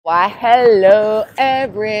Why, hello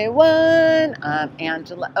everyone. I'm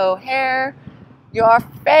Angela O'Hare, your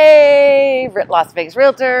favorite Las Vegas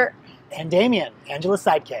realtor. And Damien, Angela's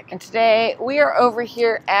sidekick. And today we are over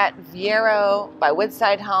here at Vireo by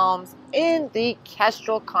Woodside Homes in the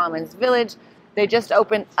Kestrel Commons Village. They just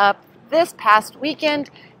opened up this past weekend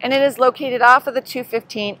and it is located off of the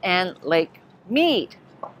 215 and Lake Mead.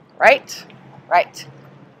 Right? Right.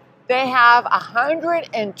 They have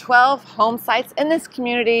 112 home sites in this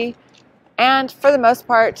community, and for the most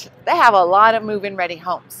part, they have a lot of move-in ready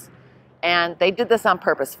homes. And they did this on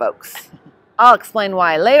purpose, folks. I'll explain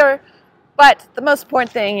why later, but the most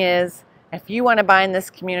important thing is, if you want to buy in this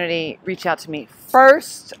community, reach out to me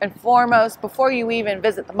first and foremost before you even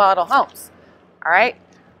visit the model homes. All right,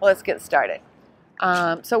 well, let's get started.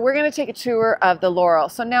 So we're going to take a tour of the Laurel.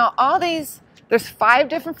 So now there's 5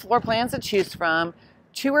 different floor plans to choose from.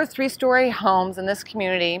 2 or 3 story homes in this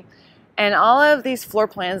community, and all of these floor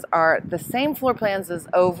plans are the same floor plans as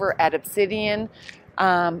over at Obsidian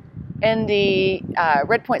in the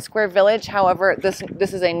Red Point Square Village. However, this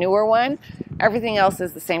is a newer one. Everything else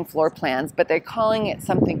is the same floor plans, but they're calling it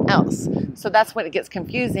something else. So that's what it gets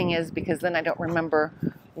confusing, is because then I don't remember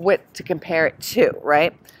what to compare it to,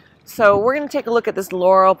 right? So we're going to take a look at this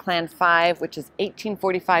Laurel Plan 5, which is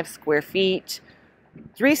 1845 square feet.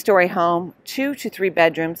 3-story home, 2 to 3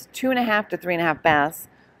 bedrooms, 2.5 to 3.5 baths,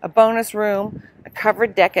 a bonus room, a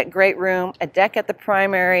covered deck at great room, a deck at the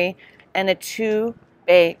primary, and a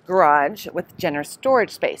 2-bay garage with generous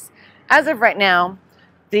storage space. As of right now,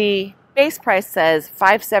 the base price says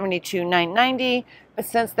 $572,990, but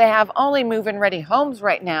since they have only move-in ready homes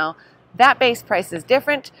right now, that base price is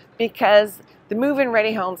different because the move-in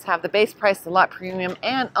ready homes have the base price, the lot premium,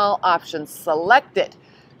 and all options selected.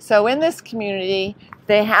 So in this community,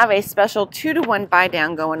 they have a special 2-to-1 buy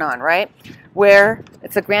down going on, right? Where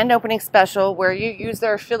it's a grand opening special where you use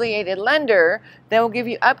their affiliated lender. They will give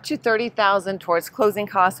you up to $30,000 towards closing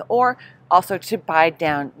costs, or also to buy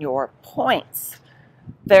down your points.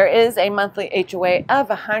 There is a monthly HOA of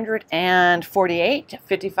 $148.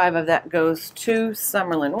 55 of that goes to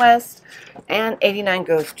Summerlin West, and 89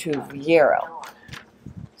 goes to Vireo.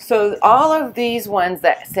 So all of these ones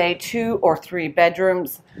that say 2 or 3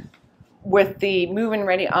 bedrooms with the move-in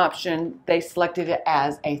ready option, they selected it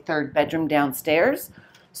as a 3rd bedroom downstairs.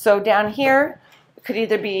 So down here, it could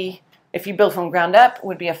either be, if you build from ground up,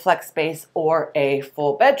 would be a flex space or a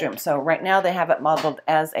full bedroom. So right now they have it modeled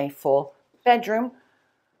as a full bedroom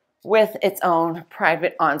with its own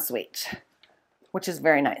private ensuite, which is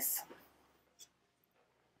very nice.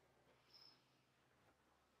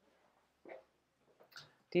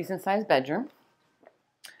 Decent sized bedroom.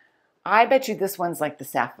 I bet you this one's like the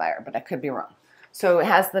Sapphire, but I could be wrong. So it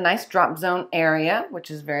has the nice drop zone area, which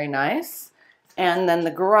is very nice. And then the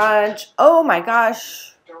garage, oh my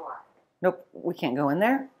gosh. Nope, we can't go in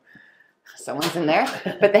there. Someone's in there.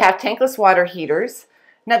 But they have tankless water heaters.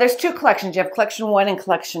 Now there's 2 collections. You have collection 1 and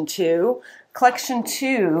collection 2. Collection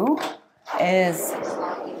 2 is,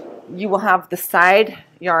 you will have the side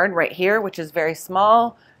yard right here, which is very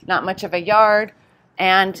small, not much of a yard.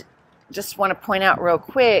 And just want to point out real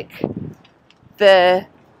quick, the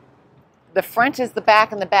front is the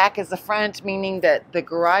back and the back is the front, meaning that the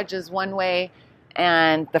garage is one way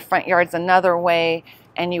and the front yard's another way,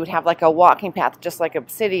 and you would have like a walking path just like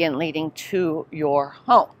Obsidian leading to your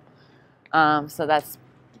home. So that's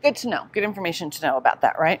good to know, good information to know about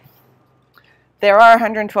that, right? There are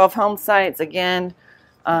 112 home sites. Again,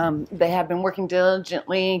 they have been working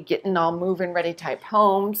diligently getting all move-in ready type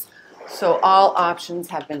homes. So all options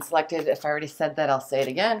have been selected. If I already said that, I'll say it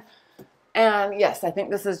again. And yes, I think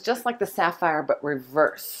this is just like the Sapphire, but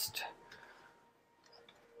reversed.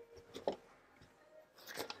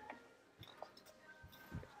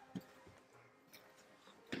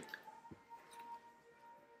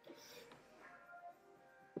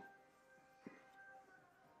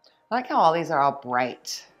 I like how all these are all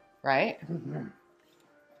bright, right? Mm-hmm.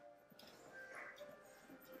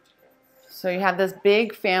 So you have this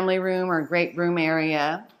big family room or great room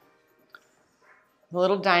area, a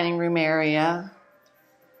little dining room area,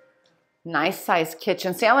 nice sized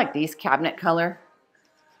kitchen. See, I like these cabinet color.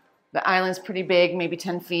 The island's pretty big, maybe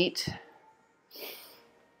 10 feet.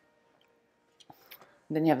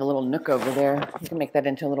 And then you have a little nook over there. You can make that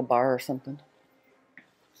into a little bar or something.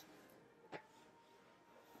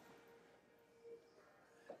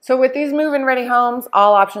 So with these move-in ready homes,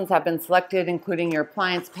 all options have been selected, including your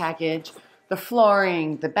appliance package, the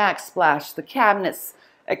flooring, the backsplash, the cabinets,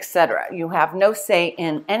 etc. You have no say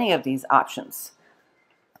in any of these options.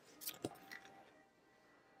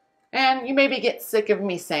 And you maybe get sick of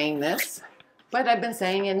me saying this, but I've been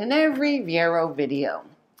saying it in every Vireo video.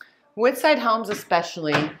 Woodside Homes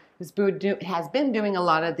especially has been doing a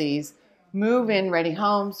lot of these move-in ready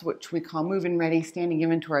homes, which we call move-in ready, standing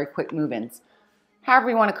inventory, quick move-ins, however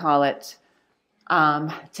you want to call it,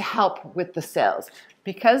 to help with the sales.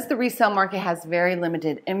 Because the resale market has very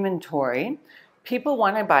limited inventory, people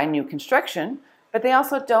want to buy new construction, but they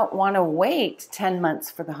also don't want to wait 10 months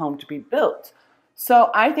for the home to be built. So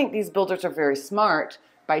I think these builders are very smart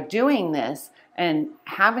by doing this and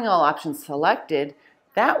having all options selected.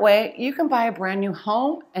 That way you can buy a brand new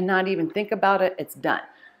home and not even think about it. It's done.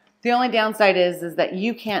 The only downside is that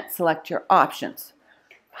you can't select your options.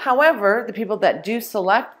 However, the people that do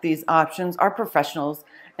select these options are professionals,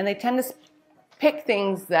 and they tend to pick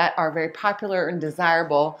things that are very popular and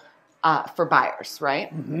desirable for buyers,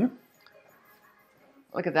 right? Mm-hmm.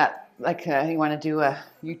 Look at that, like you want to do a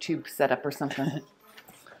YouTube setup or something.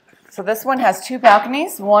 So this one has 2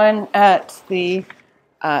 balconies, one at the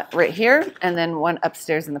right here, and then one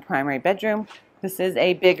upstairs in the primary bedroom. This is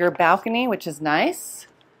a bigger balcony, which is nice.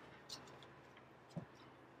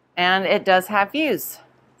 And it does have views,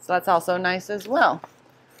 so that's also nice as well.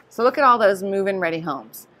 So look at all those move-in ready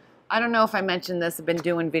homes. I don't know if I mentioned this. I've been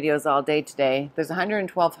doing videos all day today. There's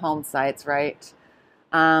 112 home sites, right?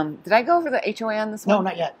 Did I go over the HOA on this one? No,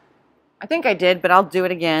 not yet. I think I did, but I'll do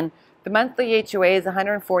it again. The monthly HOA is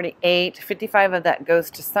 148. 55 of that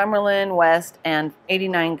goes to Summerlin West, and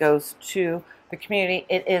 89 goes to the community.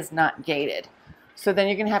 It is not gated. So then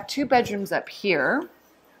you're going to have 2 bedrooms up here.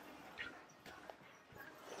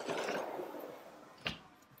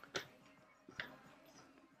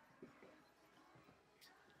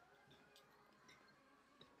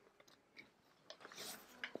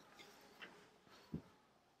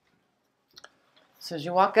 So as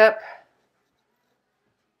you walk up,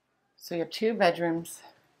 so you have 2 bedrooms.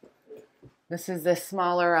 This is the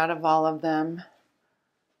smaller out of all of them,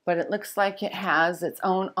 but it looks like it has its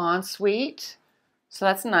own ensuite, so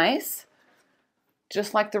that's nice.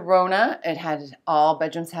 Just like the Rona, all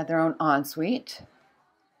bedrooms had their own ensuite.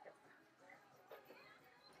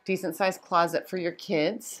 Decent sized closet for your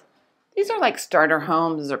kids. These are like starter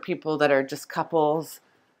homes or people that are just couples.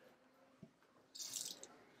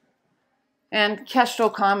 And Kestrel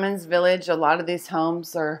Commons Village, a lot of these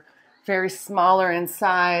homes are very smaller in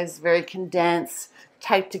size, very condensed,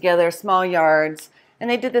 typed together, small yards, and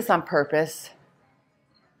they did this on purpose.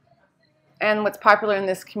 And what's popular in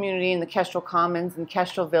this community, in the Kestrel Commons and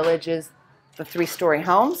Kestrel Village, is the 3-story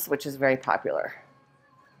homes, which is very popular.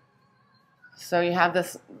 So you have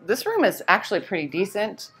this room is actually pretty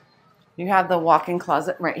decent. You have the walk-in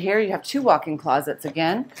closet right here. You have 2 walk-in closets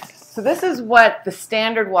again. So this is what the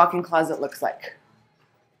standard walk-in closet looks like.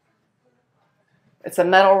 It's a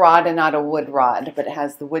metal rod and not a wood rod, but it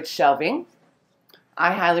has the wood shelving.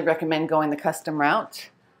 I highly recommend going the custom route.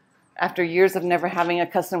 After years of never having a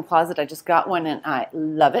custom closet, I just got one and I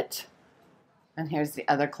love it. And here's the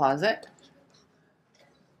other closet.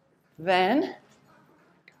 Then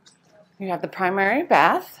you have the primary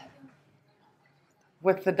bath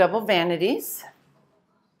with the double vanities.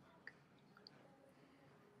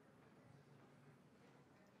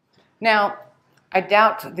 Now, I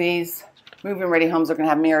doubt these move-in ready homes are going to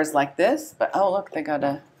have mirrors like this, but oh look, they got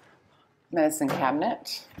a medicine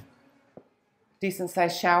cabinet. Decent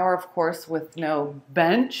sized shower, of course, with no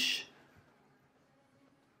bench.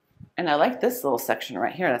 And I like this little section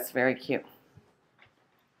right here. That's very cute.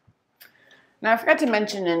 Now, I forgot to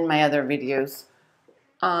mention in my other videos,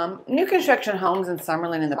 new construction homes in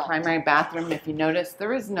Summerlin, in the primary bathroom, if you notice,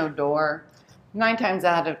 there is no door. 9 times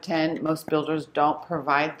out of 10, most builders don't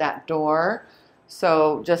provide that door.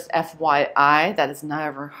 So just FYI, that is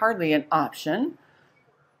never hardly an option.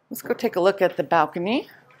 Let's go take a look at the balcony.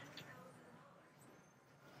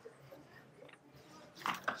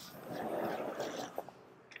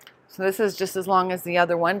 So this is just as long as the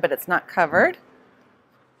other one, but it's not covered.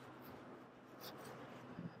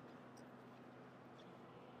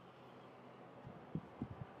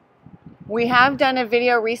 We have done a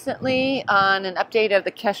video recently on an update of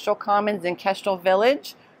the Kestrel Commons in Kestrel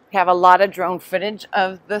Village. We have a lot of drone footage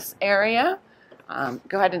of this area.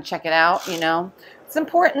 Go ahead and check it out. You know, it's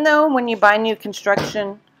important though when you buy new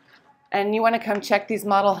construction and you want to come check these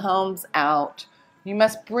model homes out, you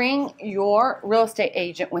must bring your real estate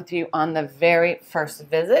agent with you on the very first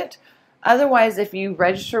visit. Otherwise, if you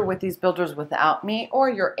register with these builders without me or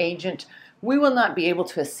your agent, we will not be able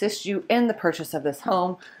to assist you in the purchase of this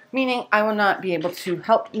home, meaning I will not be able to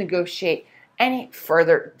help negotiate any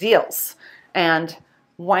further deals. And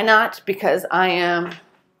why not? Because I am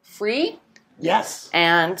free. Yes.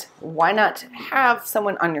 And why not have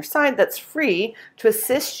someone on your side that's free to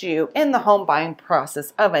assist you in the home buying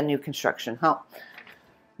process of a new construction home?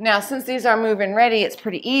 Now, since these are move-in ready, it's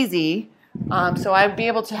pretty easy. So I'd be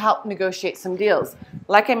able to help negotiate some deals.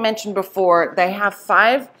 Like I mentioned before, they have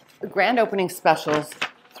 5 grand opening specials.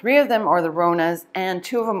 3 of them are the Ronas, and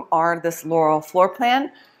 2 of them are this Laurel floor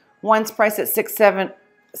plan. One's priced at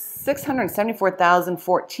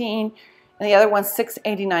 $674,014, and the other one's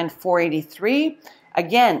 $689,483.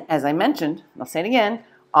 Again, as I mentioned, I'll say it again,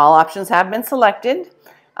 all options have been selected.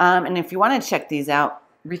 And if you want to check these out,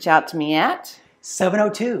 reach out to me at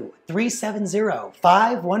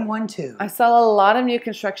 702-370-5112. I sell a lot of new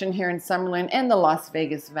construction here in Summerlin and the Las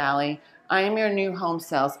Vegas Valley. I am your new home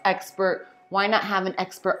sales expert. Why not have an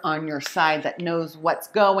expert on your side that knows what's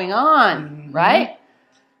going on, right?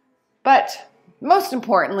 But most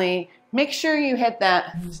importantly, make sure you hit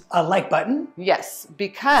that like button. Yes,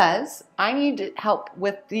 because I need help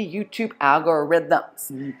with the YouTube algorithms.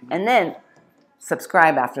 And then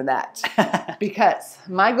subscribe after that. Because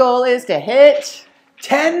my goal is to hit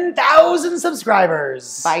 10,000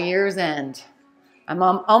 subscribers by year's end. I'm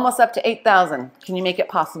almost up to 8,000. Can you make it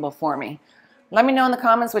possible for me? Let me know in the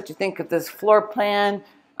comments what you think of this floor plan.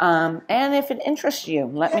 And if it interests you,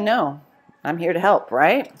 let me know. I'm here to help,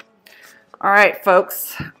 right? All right,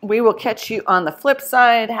 folks. We will catch you on the flip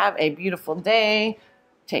side. Have a beautiful day.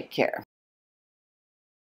 Take care.